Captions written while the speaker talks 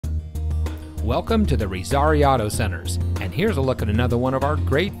Welcome to the Razzari Auto Centers, and here's a look at another one of our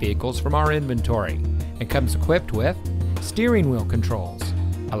great vehicles from our inventory. It comes equipped with steering wheel controls,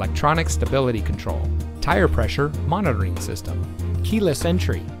 electronic stability control, tire pressure monitoring system, keyless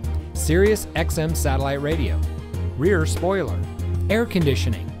entry, Sirius XM satellite radio, rear spoiler, air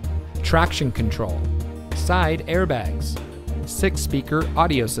conditioning, traction control, side airbags, 6-speaker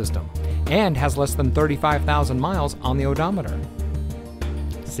audio system, and has less than 35,000 miles on the odometer.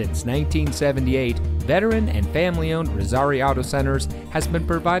 Since 1978, veteran and family-owned Razzari Auto Centers has been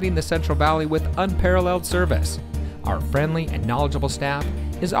providing the Central Valley with unparalleled service. Our friendly and knowledgeable staff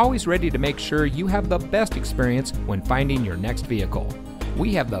is always ready to make sure you have the best experience when finding your next vehicle.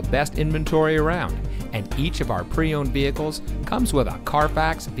 We have the best inventory around, and each of our pre-owned vehicles comes with a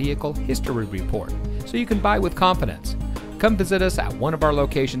Carfax Vehicle History Report, so you can buy with confidence. Come visit us at one of our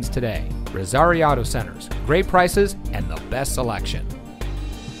locations today. Razzari Auto Centers, great prices and the best selection.